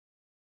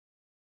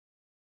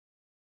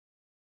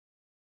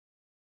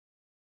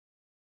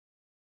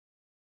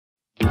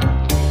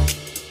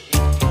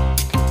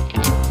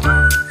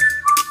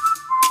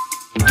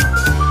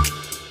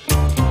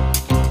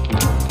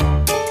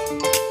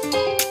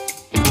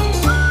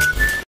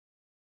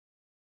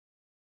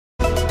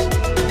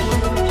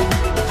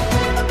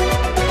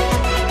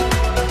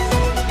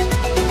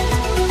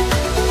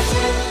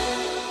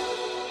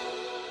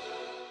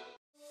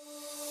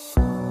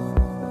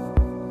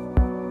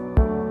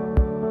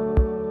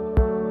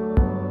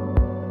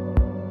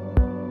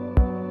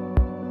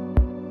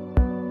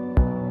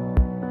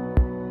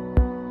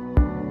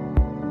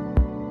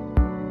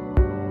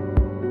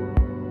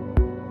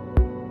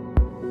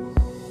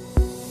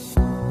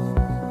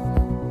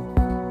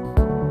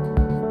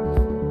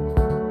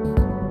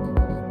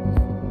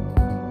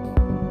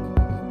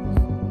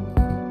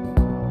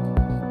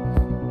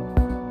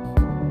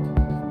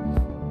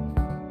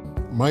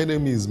My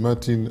name is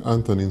Martin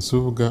Anthony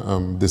Nsubuga.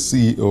 I'm the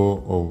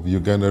CEO of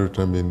Uganda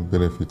Retirement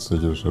Benefits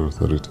Regulatory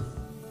Authority.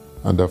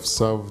 And I've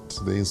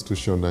served the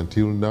institution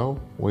until now,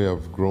 where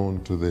I've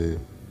grown to the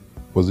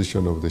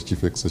position of the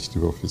Chief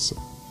Executive Officer.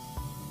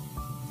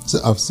 So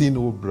I've seen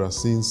UBRA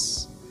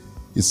since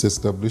its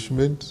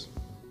establishment.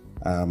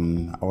 I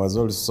was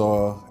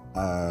also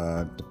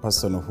the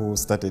person who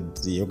started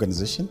the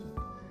organization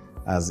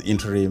as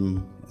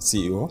interim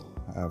CEO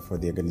for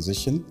the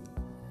organization.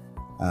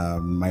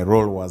 My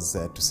role was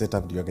to set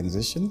up the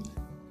organization,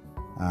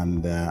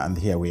 and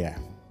here we are.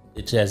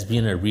 It has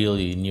been a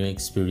really new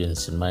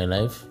experience in my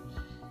life.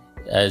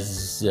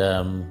 As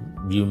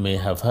you may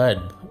have heard,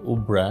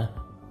 UBRA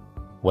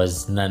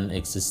was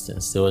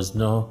non-existent. There was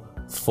no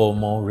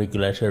formal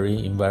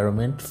regulatory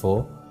environment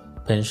for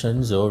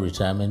pensions or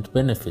retirement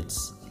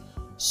benefits.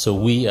 So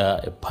we are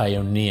a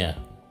pioneer.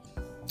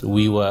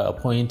 We were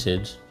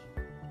appointed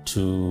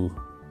to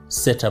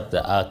set up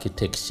the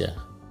architecture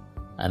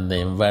and the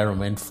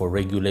environment for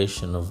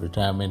regulation of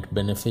retirement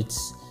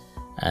benefits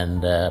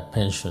and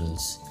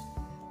pensions.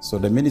 So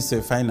the Ministry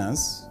of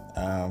Finance,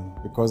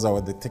 because I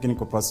was the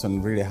technical person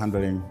really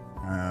handling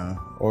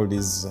all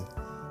these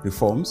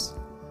reforms,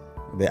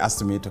 they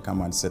asked me to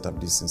come and set up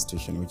this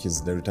institution, which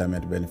is the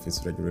Retirement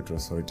Benefits Regulatory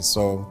Authority.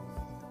 So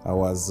I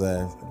was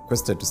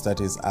requested to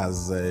start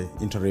as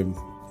interim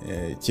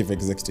Chief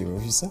Executive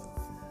Officer,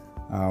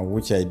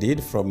 which I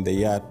did from the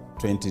year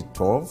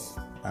 2012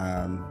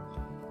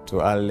 to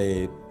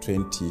early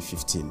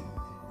 2015.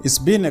 It's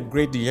been a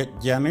great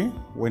journey.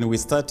 When we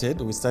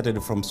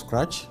started from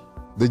scratch.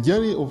 The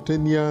journey of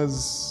 10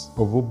 years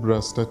of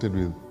UBRA started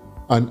with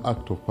an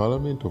Act of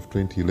Parliament of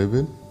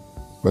 2011,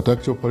 but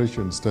actual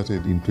operation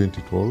started in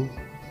 2012,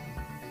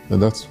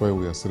 and that's why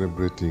we are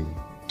celebrating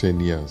 10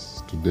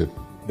 years today.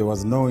 There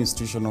was no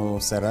institutional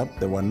setup,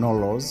 there were no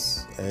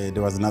laws,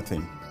 there was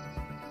nothing.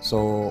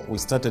 So we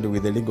started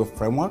with the legal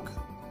framework,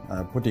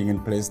 putting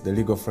in place the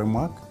legal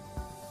framework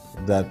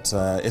that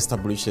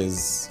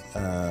establishes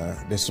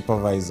the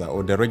supervisor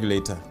or the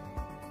regulator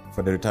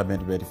for the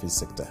retirement benefits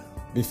sector.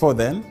 Before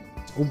then,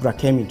 UBRA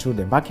came into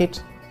the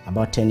market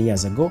about 10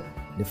 years ago.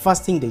 The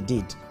first thing they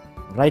did,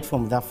 right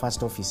from their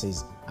first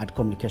offices at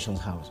Communications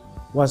House,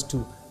 was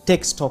to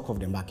take stock of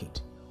the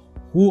market.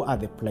 Who are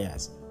the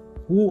players?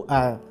 Who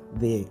are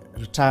the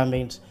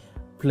retirement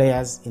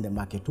players in the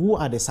market? Who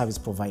are the service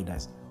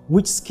providers?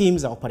 Which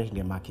schemes are operating in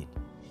the market?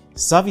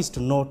 Service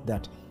to note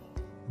that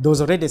there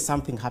was already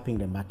something happening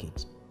in the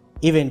market,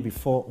 even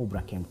before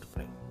UBRA came to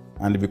play.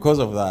 And because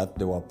of that,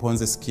 there were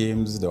Ponzi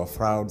schemes, there were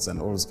frauds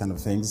and all those kind of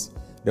things.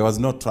 There was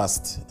no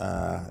trust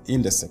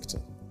in the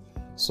sector.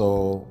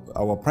 So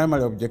our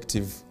primary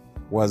objective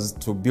was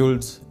to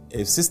build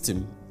a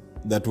system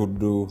that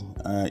would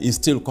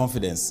instill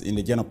confidence in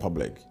the general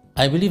public.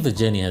 I believe the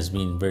journey has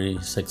been very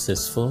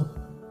successful.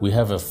 We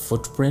have a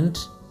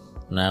footprint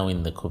now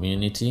in the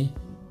community,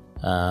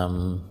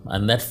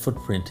 and that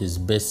footprint is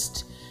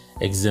best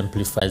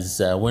exemplifies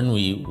when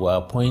we were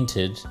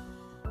appointed,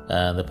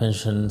 the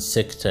pension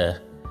sector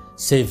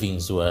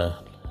savings were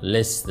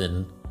less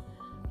than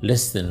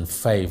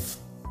 5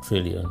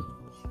 trillion.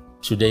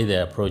 Today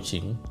they're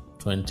approaching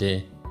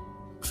 20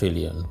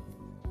 trillion.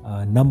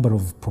 A number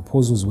of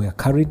proposals were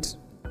carried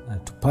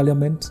to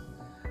Parliament,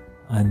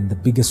 and the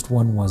biggest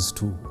one was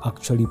to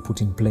actually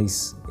put in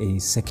place a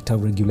sector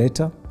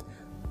regulator.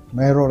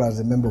 My role as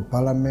a Member of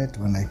Parliament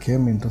when I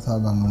came in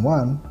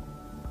 2001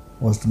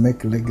 was to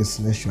make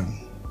legislation.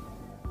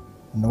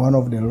 And one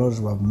of the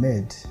laws we have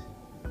made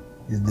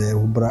is the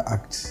UBRA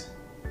Act,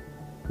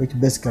 which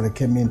basically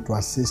came in to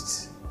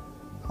assist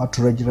how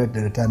to regulate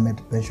the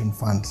retirement pension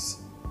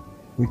funds,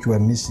 which were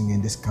missing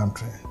in this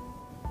country.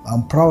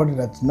 I'm proud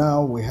that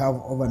now we have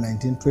over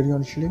 19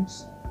 trillion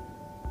shillings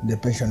in the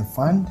pension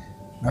fund.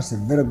 That's a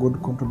very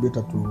good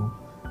contributor to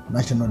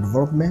national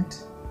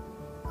development.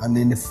 And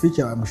in the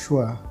future, I'm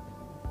sure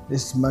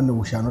this money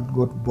we shall not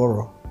go to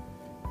borrow.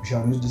 We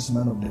shall use this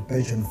money of the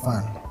pension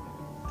fund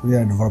to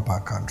really develop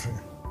our country.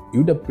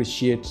 You'd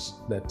appreciate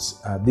that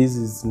this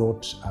is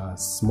not a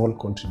small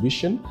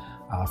contribution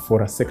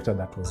for a sector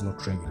that was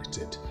not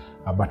regulated.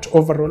 But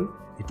overall,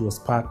 it was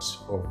part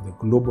of the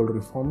global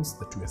reforms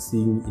that we are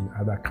seeing in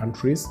other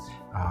countries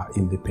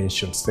in the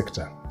pension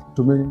sector.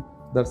 To me,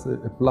 that's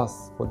a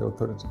plus for the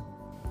authority.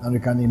 And you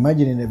can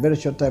imagine in a very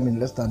short time, in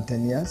less than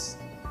 10 years,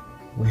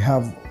 we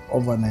have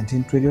over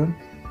 19 trillion.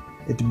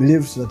 It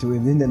believes that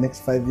within the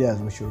next 5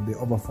 years, we should be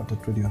over 40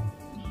 trillion.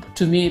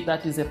 To me,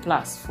 that is a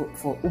plus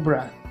for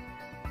UBRA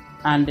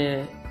and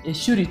a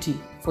surety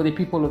for the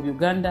people of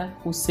Uganda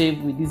who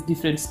save with these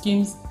different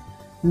schemes,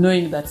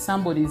 knowing that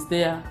somebody is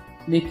there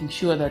making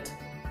sure that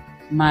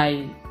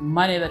my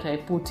money that I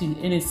put in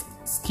any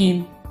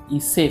scheme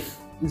is safe,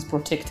 is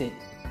protected.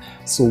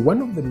 So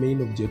one of the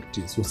main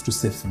objectives was to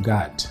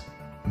safeguard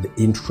the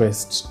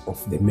interests of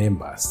the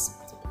members.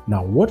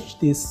 Now what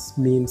this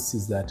means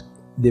is that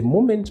the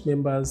moment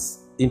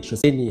members'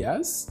 interest in 10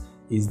 years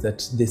is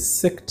that the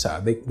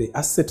sector, the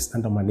assets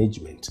under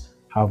management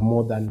have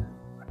more than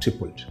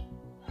tripled.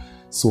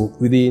 So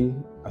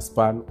within a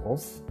span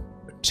of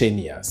 10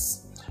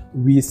 years.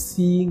 we're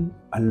seeing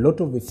a lot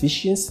of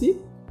efficiency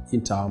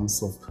in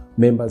terms of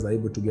members are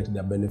able to get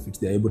their benefits,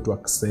 they're able to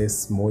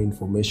access more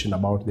information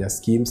about their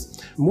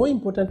schemes. More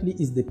importantly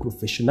is the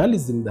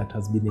professionalism that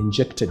has been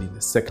injected in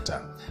the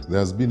sector. There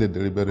has been a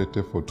deliberate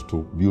effort to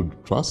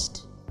build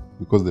trust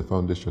because the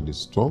foundation is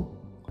strong,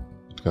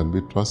 it can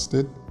be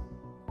trusted.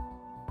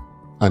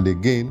 And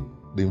again,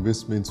 the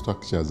investment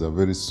structures are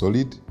very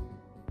solid,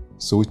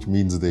 so which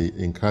means they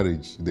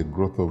encourage the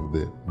growth of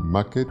the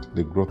market,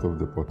 the growth of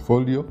the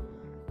portfolio,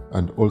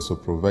 and also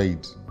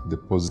provide the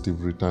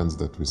positive returns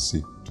that we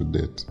see to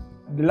date.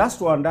 The last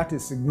one that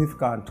is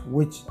significant,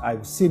 which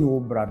I've seen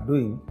UBRA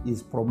doing,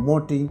 is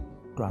promoting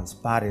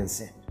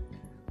transparency.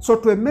 So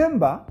to a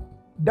member,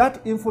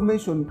 that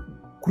information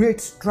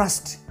creates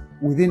trust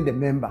within the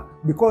member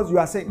because you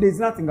are saying, there's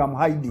nothing I'm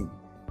hiding.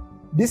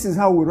 This is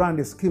how we run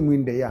the scheme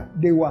in the year.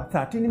 There were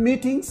 13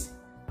 meetings,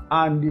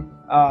 and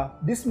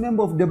this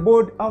member of the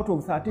board, out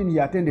of 13, he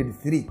attended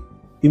 3.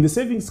 In the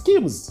saving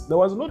schemes, there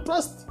was no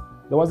trust,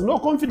 there was no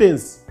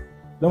confidence,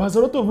 there was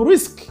a lot of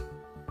risk.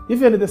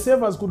 Even the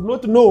savers could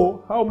not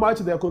know how much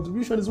their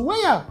contributions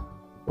were.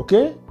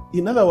 Okay?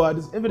 In other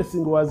words,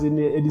 everything was in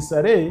a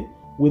disarray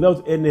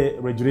without any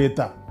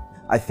regulator.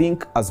 I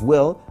think as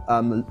well,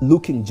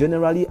 looking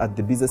generally at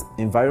the business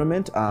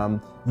environment,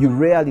 you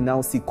rarely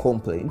now see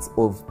complaints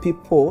of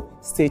people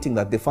stating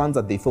that the funds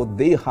that they thought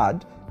they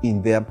had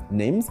in their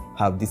names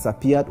have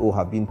disappeared or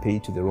have been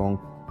paid to the wrong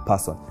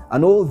person.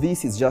 And all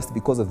this is just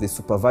because of the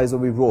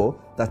supervisory role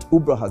that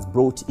UBRA has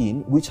brought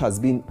in, which has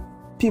been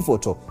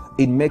pivotal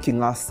in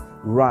making us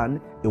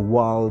run a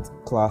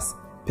world-class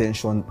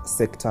pension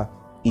sector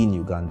in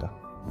Uganda.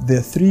 There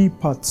are 3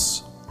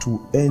 parts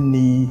to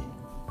any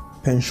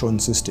pension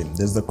system.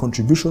 There's the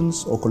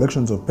contributions or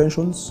collections of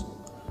pensions,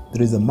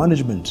 there is the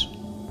management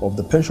of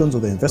the pensions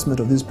or the investment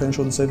of these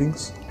pension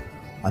savings,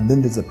 and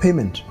then there's the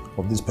payment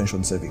of these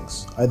pension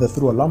savings, either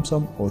through a lump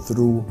sum or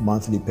through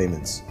monthly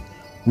payments.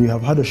 We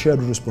have had a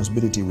shared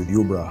responsibility with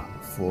UBRA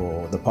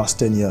for the past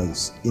 10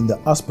 years in the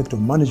aspect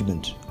of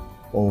management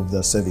of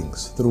the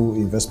savings through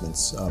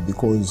investments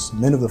because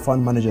many of the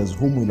fund managers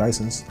whom we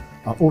license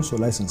are also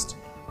licensed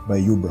by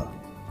UBRA.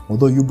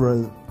 Although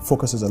UBRA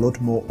focuses a lot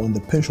more on the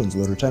pensions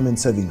or the retirement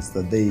savings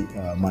that they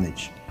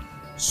manage.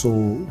 So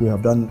we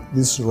have done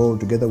this role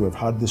together, we've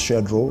had this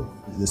shared role.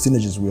 The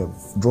synergies we have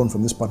drawn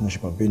from this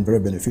partnership have been very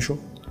beneficial,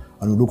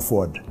 and we look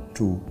forward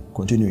to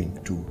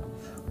continuing to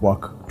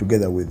work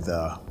together with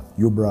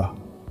UBRA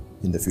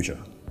in the future.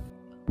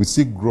 We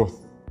see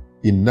growth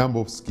in number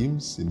of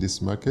schemes in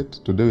this market.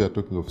 Today we are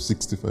talking of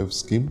 65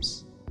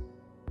 schemes.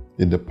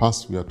 In the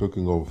past we are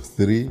talking of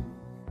 3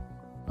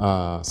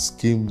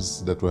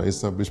 schemes that were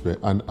established by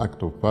an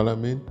Act of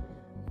Parliament.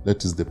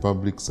 That is the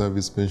Public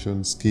Service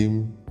Pension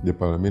Scheme, the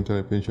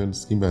Parliamentary Pension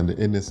Scheme, and the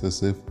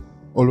NSSF,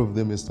 all of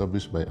them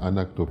established by an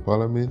Act of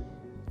Parliament.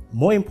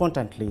 More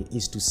importantly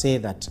is to say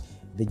that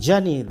the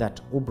journey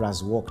that UBRA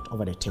has walked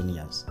over the 10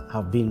 years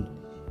have been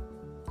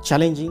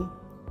challenging,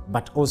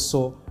 but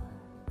also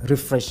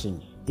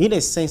refreshing, in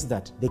a sense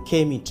that they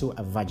came into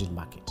a virgin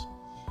market.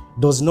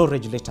 There was no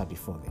regulator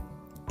before them,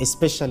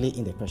 especially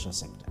in the pension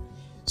sector.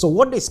 So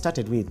what they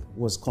started with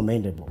was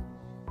commendable.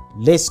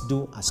 Let's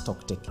do a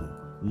stock taking.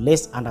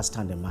 Let's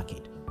understand the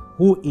market.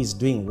 Who is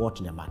doing what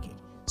in the market?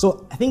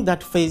 So I think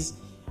that phase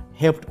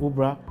helped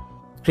UBRA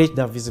create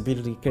their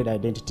visibility, create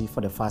identity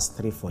for the first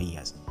 3-4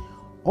 years.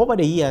 Over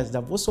the years,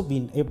 they've also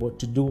been able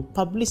to do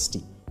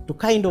publicity to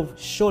kind of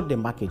show the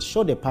market,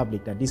 show the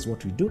public that this is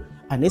what we do,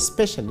 and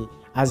especially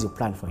as you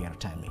plan for your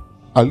retirement.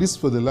 At least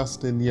for the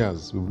last 10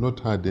 years, we've not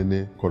had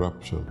any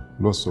corruption,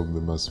 loss of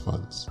members'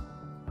 funds.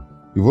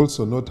 We've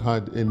also not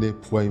had any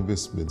poor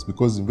investments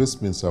because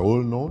investments are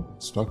all known,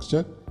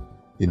 structured,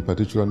 in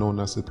particular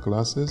known asset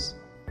classes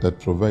that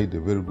provide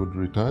a very good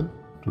return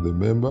to the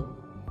member.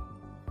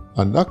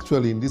 And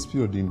actually in this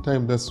period in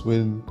time, that's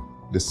when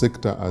the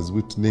sector has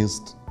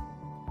witnessed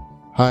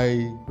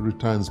high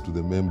returns to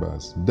the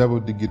members,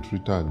 double-digit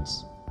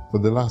returns for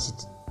the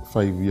last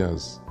 5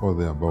 years or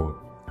thereabout.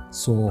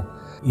 So,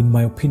 in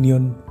my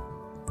opinion,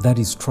 that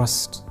is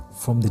trust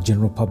from the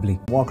general public.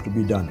 Work to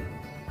be done.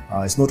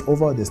 It's not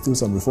over, there's still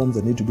some reforms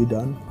that need to be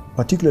done,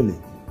 particularly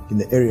in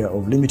the area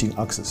of limiting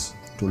access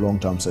to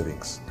long-term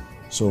savings.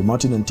 So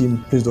Martin and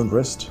team, please don't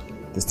rest.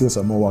 There's still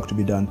some more work to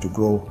be done to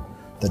grow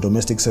the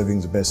domestic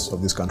savings base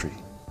of this country.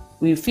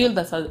 We feel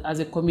that as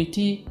a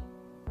committee,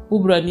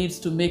 UBRA needs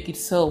to make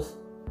itself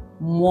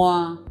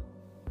more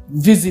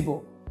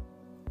visible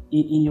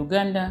in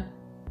Uganda,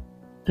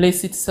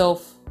 place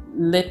itself,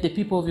 let the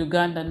people of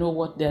Uganda know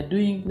what they're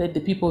doing, let the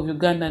people of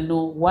Uganda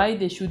know why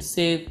they should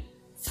save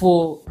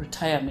for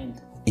retirement.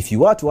 If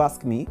you were to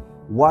ask me,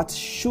 what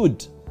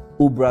should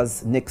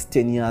UBRA's next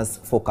 10 years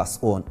focus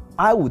on?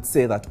 I would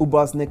say that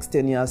UBRA's next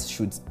 10 years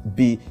should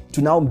be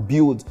to now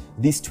build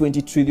this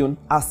 20 trillion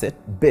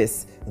asset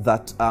base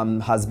that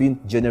has been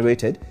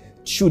generated,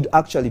 should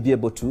actually be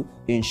able to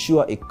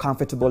ensure a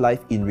comfortable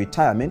life in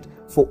retirement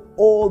for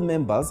all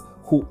members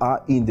who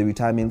are in the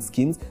retirement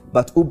schemes,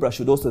 but UBRA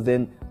should also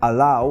then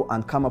allow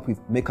and come up with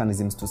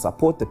mechanisms to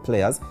support the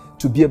players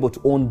to be able to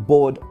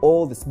onboard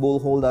all the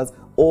smallholders,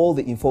 all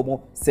the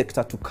informal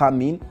sector to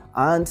come in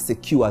and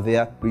secure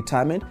their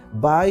retirement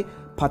by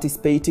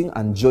participating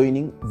and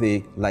joining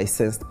the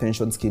licensed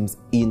pension schemes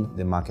in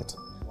the market.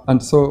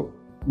 And so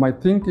my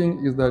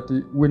thinking is that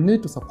we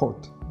need to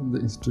support the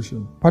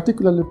institution,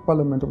 particularly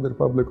Parliament of the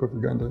Republic of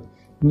Uganda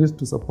needs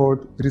to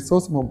support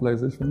resource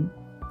mobilization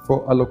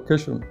for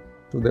allocation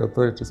to the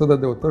authority so that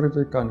the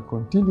authority can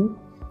continue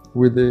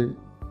with the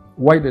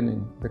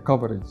widening the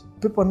coverage.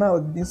 People now,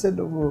 instead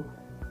of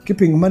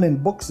keeping money in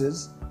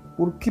boxes,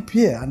 will keep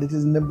here, and it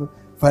is in the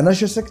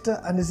financial sector,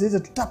 and it's easy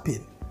to tap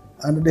in.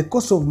 And the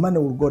cost of money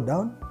will go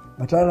down,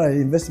 but our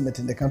investment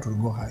in the country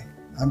will go high.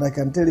 And I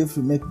can tell you, if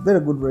you make very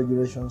good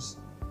regulations,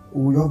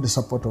 we have the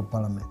support of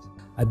Parliament.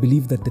 I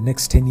believe that the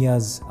next 10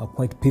 years are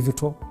quite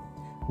pivotal.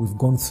 We've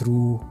gone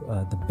through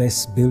the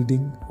best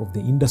building of the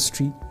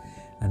industry,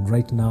 and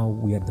right now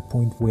we are at the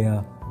point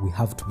where we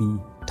have to be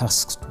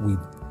tasked with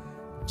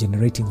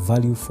generating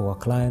value for our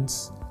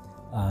clients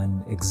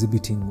and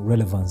exhibiting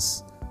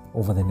relevance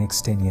over the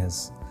next 10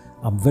 years.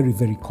 I'm very,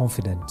 very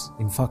confident.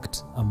 In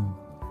fact, I'm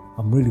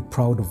really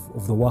proud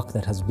of the work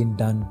that has been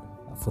done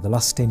for the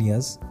last 10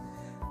 years,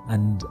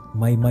 and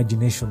my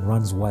imagination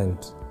runs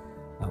wild.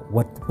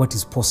 What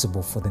is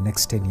possible for the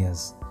next 10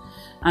 years.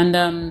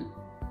 And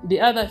the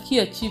other key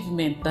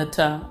achievement that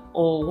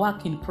or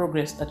work in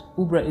progress that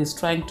UBRA is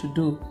trying to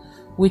do,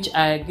 which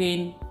I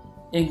again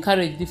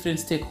encourage different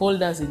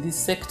stakeholders in this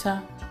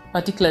sector,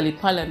 particularly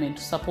Parliament,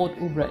 to support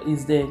UBRA,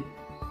 is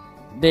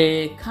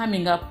the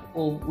coming up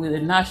with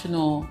a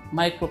national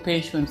micro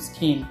pension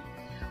scheme.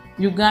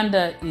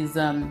 Uganda is,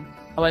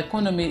 our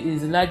economy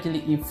is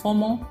largely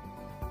informal,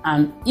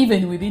 and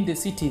even within the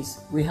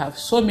cities, we have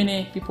so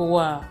many people who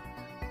are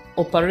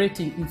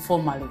operating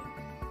informally,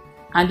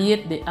 and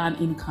yet they earn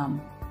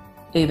income,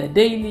 either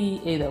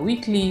daily, either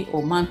weekly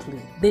or monthly.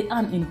 They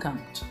earn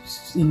income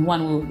in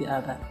one way or the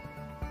other.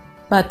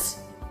 But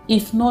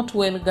if not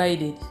well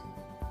guided,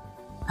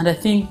 and I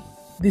think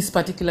this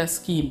particular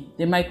scheme,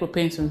 the micro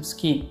pension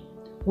scheme,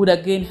 would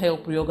again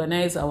help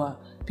reorganize our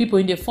people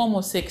in the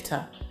formal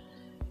sector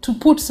to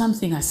put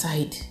something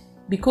aside.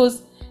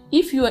 Because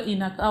if you are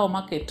in our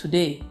market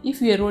today,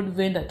 if you're a road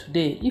vendor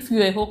today, if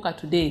you're a hawker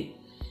today,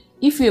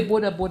 if you're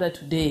a border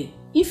today,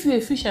 if you're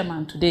a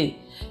fisherman today,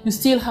 you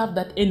still have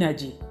that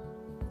energy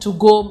to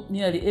go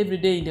nearly every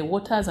day in the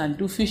waters and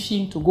do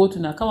fishing, to go to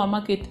Nakawa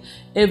market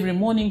every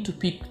morning to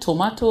pick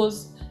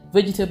tomatoes,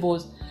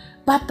 vegetables.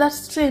 But that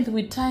strength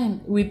with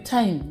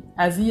time,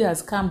 as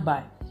years come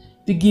by,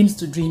 begins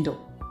to dwindle.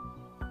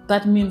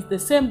 That means the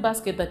same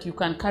basket that you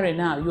can carry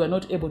now, you are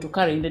not able to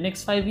carry in the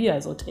next 5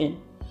 years or 10.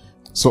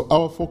 So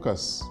our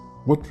focus,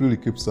 what really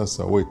keeps us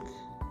awake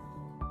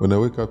when I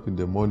wake up in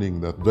the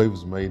morning, that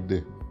drives my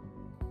day,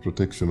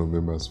 protection of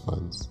members'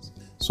 funds.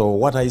 So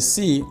what I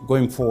see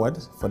going forward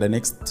for the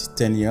next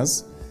 10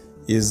 years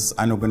is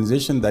an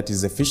organization that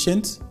is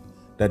efficient,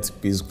 that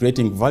is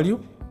creating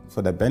value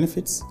for the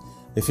benefits.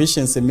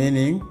 Efficiency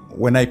meaning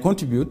when I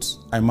contribute,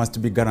 I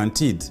must be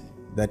guaranteed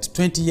that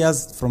 20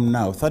 years from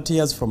now, 30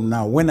 years from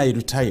now, when I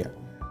retire,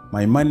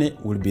 my money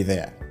will be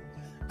there.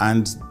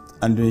 And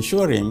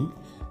ensuring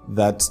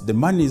that the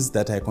monies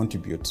that I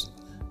contribute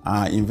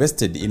are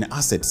invested in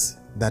assets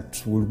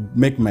that will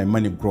make my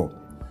money grow.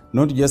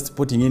 Not just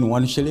putting in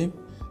 1 shilling,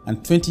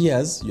 and 20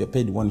 years you're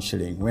paid 1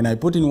 shilling. When I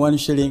put in 1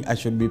 shilling, I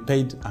should be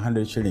paid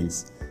 100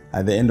 shillings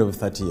at the end of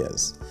 30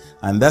 years.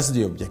 And that's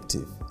the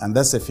objective, and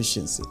that's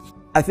efficiency.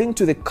 I think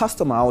to the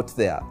customer out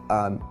there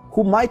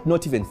who might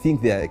not even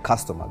think they are a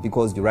customer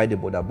because you ride a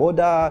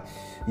boda,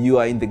 you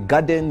are in the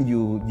garden,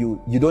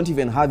 you don't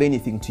even have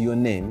anything to your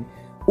name,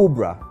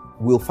 UBRA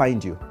will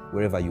find you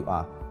wherever you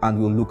are and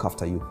will look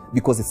after you,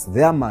 because it's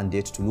their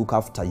mandate to look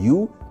after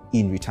you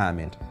in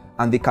retirement.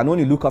 And they can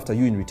only look after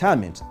you in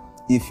retirement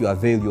if you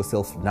avail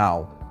yourself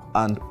now.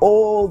 And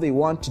all they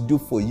want to do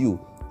for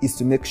you is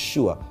to make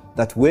sure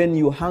that when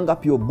you hang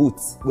up your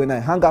boots, when I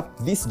hang up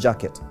this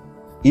jacket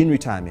in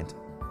retirement,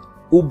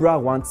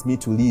 UBRA wants me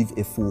to live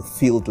a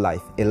fulfilled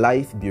life, a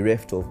life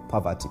bereft of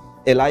poverty,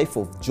 a life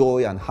of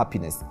joy and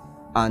happiness.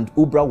 And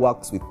UBRA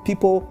works with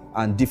people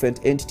and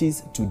different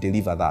entities to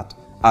deliver that.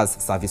 As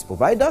service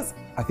providers,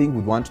 I think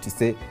we want to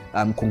say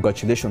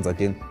congratulations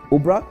again,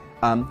 UBRA.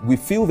 We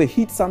feel the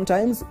heat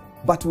sometimes,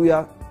 but we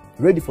are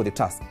ready for the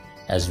task.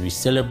 As we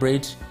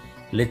celebrate,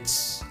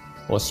 let's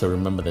also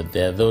remember that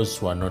there are those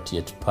who are not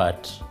yet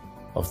part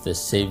of the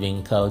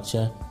saving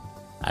culture,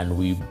 and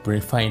we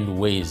find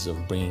ways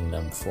of bringing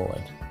them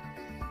forward.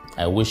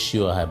 I wish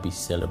you a happy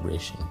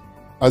celebration.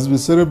 As we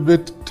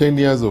celebrate 10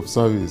 years of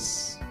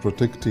service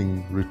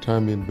protecting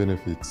retirement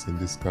benefits in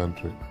this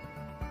country,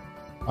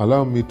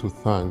 allow me to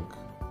thank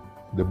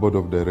the Board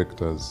of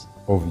Directors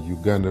of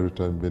Uganda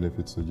Retirement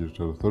Benefits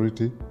Regulatory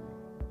Authority.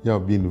 You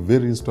have been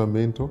very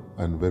instrumental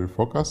and very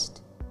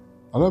focused.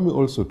 Allow me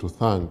also to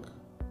thank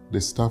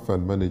the staff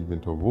and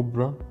management of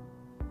UBRA.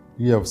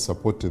 You have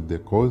supported the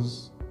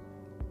cause.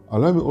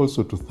 Allow me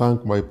also to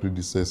thank my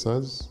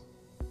predecessors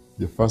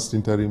the first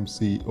interim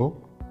CEO,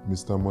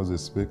 Mr.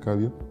 Moses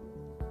Bekabyo,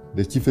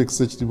 the Chief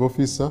Executive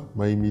Officer,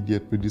 my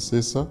immediate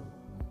predecessor,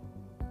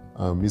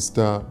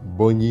 Mr.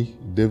 Bonyi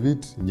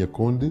David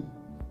Nyakondi,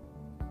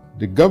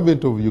 the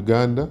government of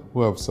Uganda,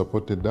 who have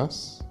supported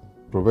us,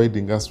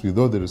 providing us with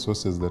all the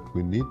resources that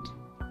we need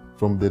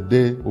from the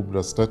day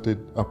UBRA started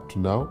up to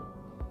now,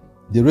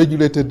 the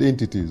regulated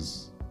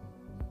entities,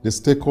 the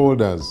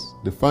stakeholders,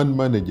 the fund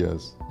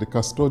managers, the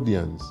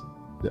custodians,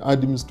 the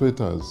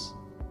administrators.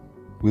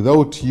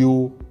 Without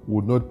you, we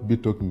would not be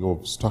talking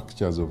of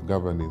structures of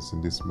governance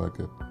in this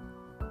market.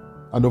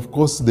 And of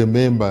course, the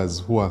members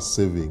who are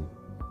saving,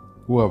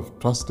 who have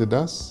trusted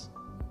us,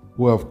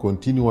 who have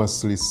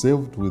continuously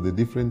saved with the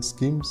different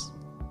schemes.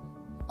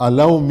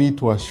 Allow me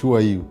to assure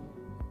you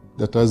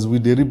that as we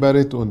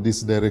deliberate on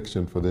this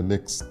direction for the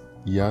next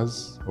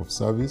years of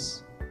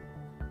service,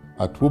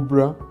 at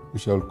UBRA, we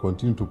shall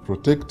continue to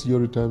protect your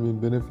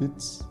retirement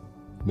benefits.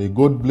 May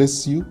God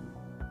bless you.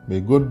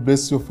 May God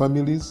bless your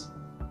families.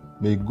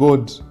 May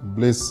God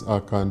bless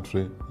our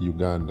country,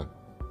 Uganda.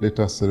 Let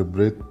us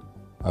celebrate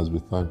as we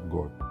thank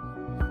God.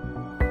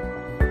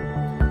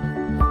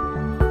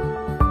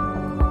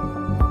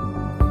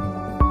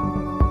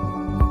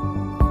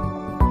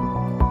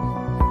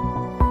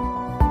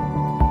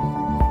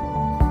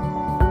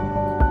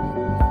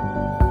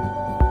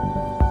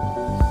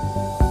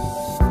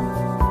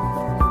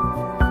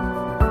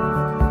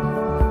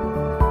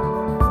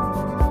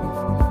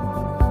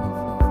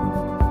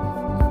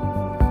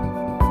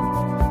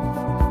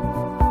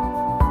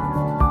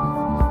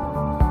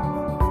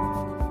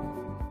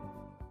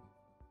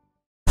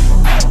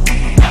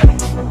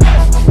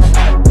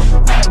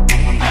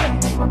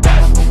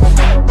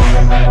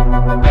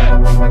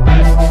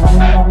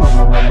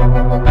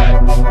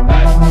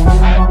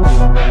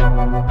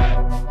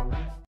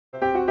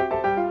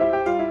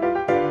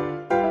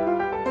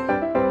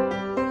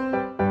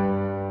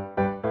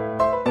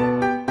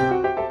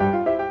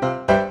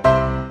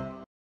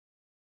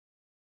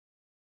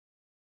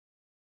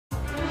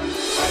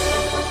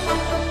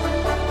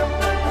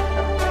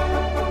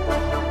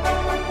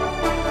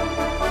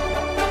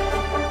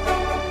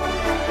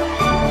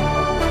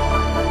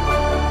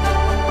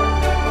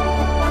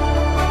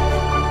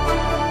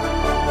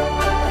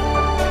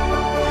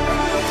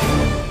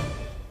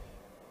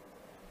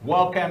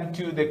 Welcome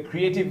to the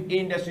Creative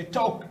Industry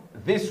Talk.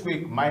 This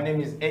week, my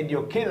name is Eddie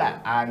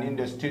Okela, and in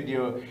the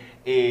studio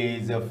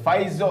is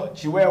Faizo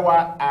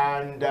Chiwewa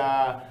and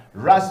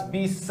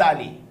Rasbi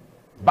Sali.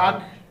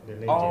 Back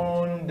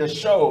on the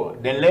show,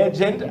 the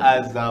legend,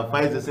 as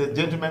Faizo said.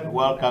 Gentlemen,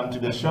 welcome to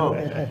the show.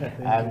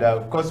 And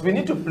of course, we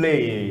need to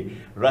play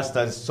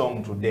Rasta's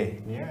song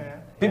today. Yeah.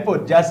 People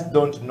just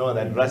don't know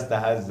that Rasta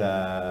has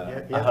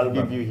a album.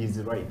 To give you his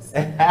rights.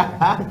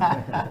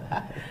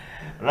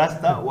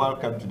 Rasta,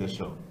 welcome to the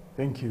show.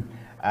 Thank you.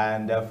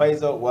 And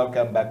Faisal,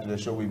 welcome back to the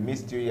show. We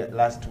missed you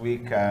last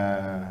week.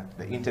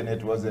 The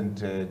internet wasn't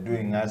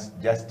doing us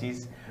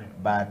justice,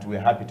 but we're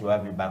happy to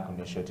have you back on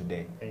the show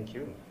today. Thank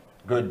you.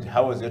 Good.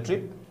 How was your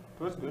trip?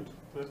 It was good.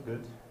 It was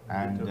good.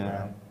 And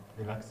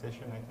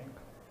relaxation, I think.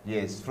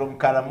 Yes, from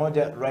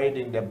Karamoja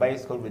riding the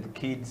bicycle with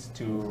kids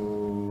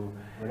to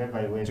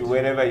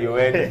wherever you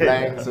went.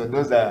 Flying. So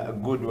those are a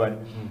good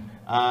one.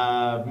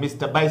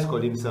 Mr.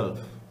 Bicycle himself.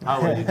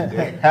 How are you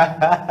today?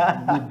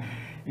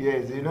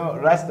 Yes, you know,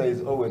 Rasta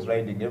is always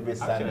riding every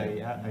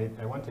Sunday. Actually,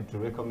 I wanted to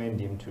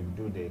recommend him to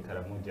do the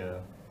Karamoja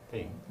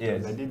thing.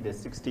 Yes. I did the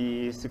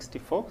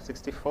 64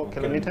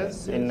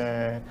 kilometers in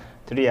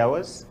 3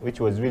 hours, which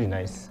was really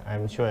nice.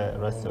 I'm sure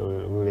Rasta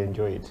will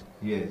enjoy it.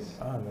 Yes.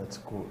 Oh, that's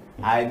cool.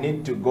 I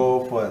need to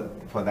go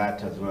for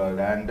that as well.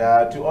 And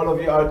to all of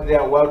you out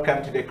there,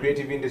 welcome to the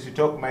Creative Industry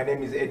Talk. My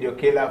name is Eddie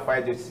Okela,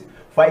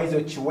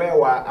 Faizo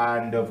Chiwewa,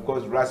 and of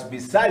course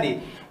Rasbi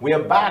Sali. We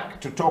are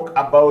back to talk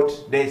about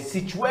the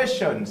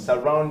situation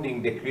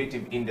surrounding the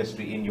creative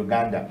industry in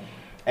Uganda.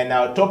 And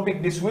our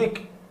topic this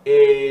week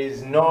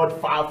is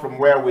not far from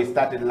where we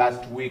started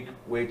last week,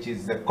 which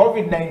is the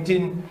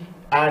COVID-19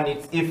 and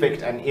its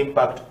effect and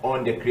impact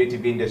on the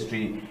creative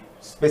industry.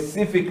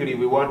 Specifically,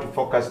 we want to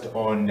focus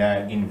on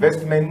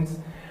investments,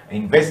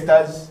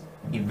 investors,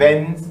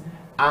 events,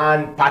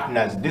 and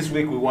partners. This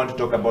week we want to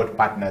talk about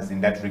partners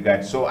in that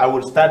regard. So I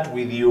will start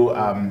with you,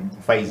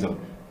 Faisal.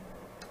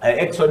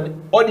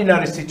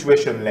 Extraordinary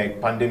situation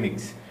like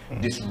pandemics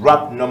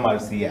disrupt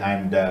normalcy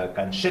and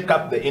can shake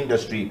up the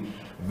industry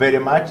very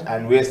much,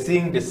 and we're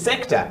seeing the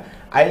sector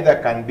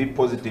either can be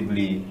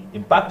positively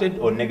impacted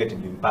or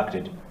negatively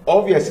impacted.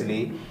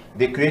 Obviously,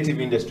 the creative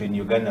industry in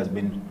Uganda has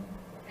been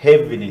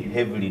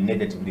heavily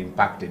negatively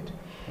impacted.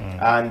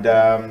 And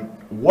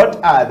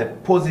what are the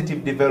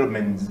positive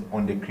developments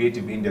on the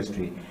creative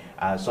industry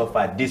so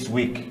far this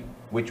week,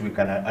 which we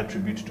can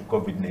attribute to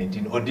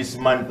COVID-19, or this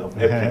month of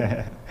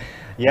April?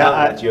 Now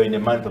that you're in the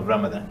month of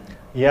Ramadan.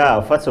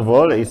 Yeah, first of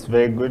all, it's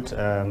very good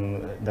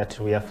that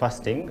we are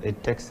fasting.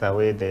 It takes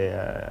away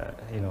the,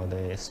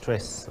 the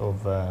stress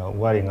of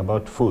worrying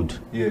about food for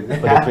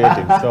the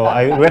creative. So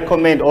I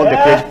recommend all the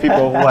creative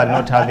people who are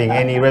not having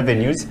any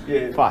revenues,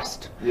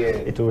 fast.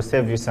 It will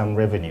save you some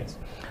revenues.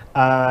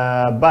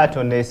 But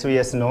on a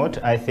serious note,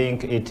 I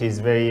think it is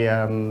very,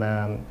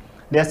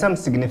 there are some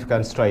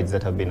significant strides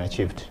that have been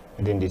achieved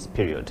within this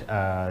period.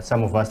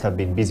 Some of us have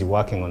been busy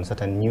working on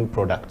certain new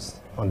products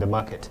on the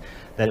market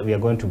that we are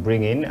going to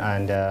bring in,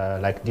 and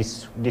like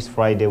this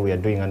Friday we are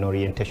doing an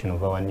orientation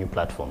of our new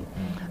platform,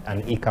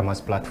 an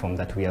e-commerce platform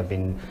that we have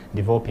been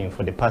developing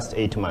for the past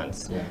 8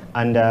 months.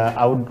 And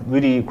I would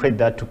really credit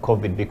that to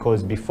COVID,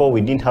 because before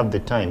we didn't have the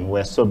time. We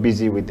were so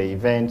busy with the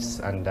events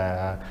and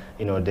the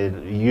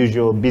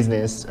usual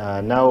business.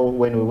 Now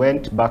when we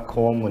went back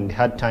home and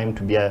had time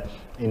to be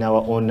in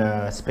our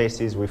own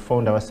spaces, we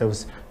found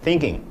ourselves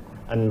thinking,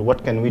 and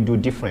what can we do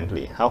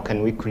differently? How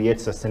can we create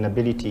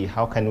sustainability?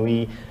 How can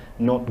we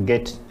not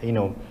get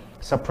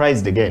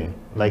surprised again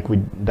like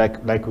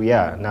we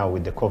are now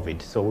with the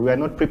COVID? So we were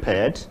not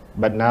prepared,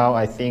 but now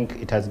I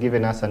think it has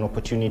given us an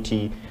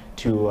opportunity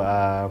to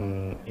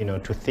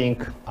to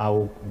think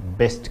how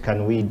best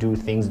can we do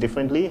things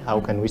differently, how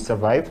can we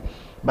survive.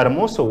 But I'm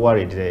also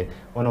worried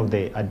one of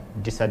the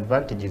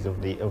disadvantages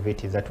of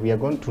it is that we are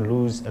going to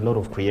lose a lot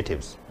of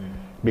creatives,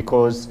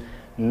 because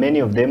many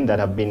of them that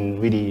have been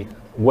really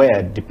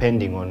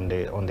depending on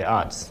the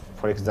arts,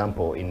 for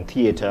example, in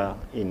theater,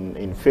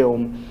 in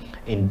film,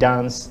 in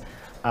dance,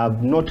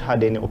 have not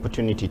had any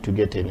opportunity to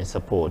get any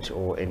support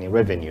or any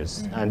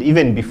revenues. And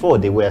even before,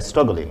 they were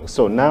struggling.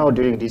 So now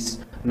during this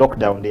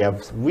lockdown, they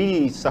have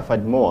really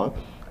suffered more.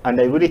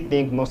 And I really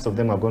think most of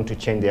them are going to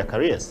change their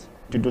careers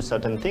to do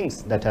certain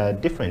things that are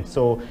different.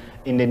 So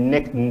in the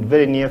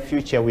very near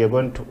future, we are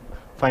going to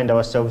find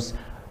ourselves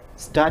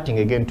starting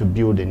again to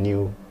build a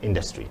new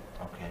industry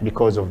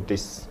because of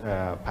this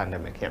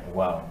pandemic.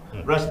 Wow.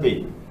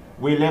 Rusby,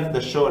 we left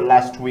the show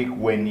last week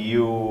when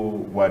you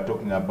were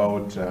talking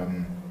about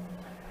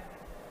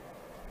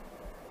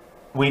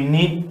we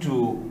need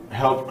to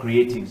help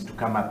creatives to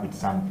come up with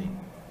something.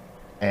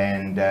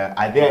 And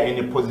are there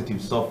any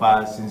positives so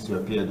far since you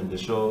appeared on the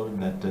show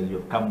that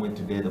you've come with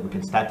today that we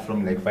can start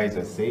from, like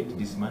Faisal said,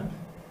 this month?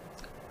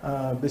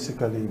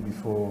 Basically,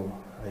 before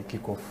I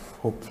kick off,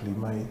 hopefully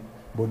my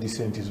body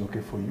scent is okay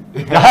for you.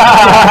 You can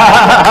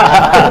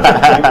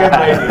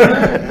write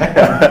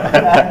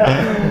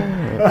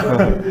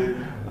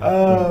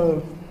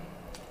it.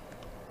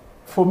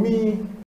 For me,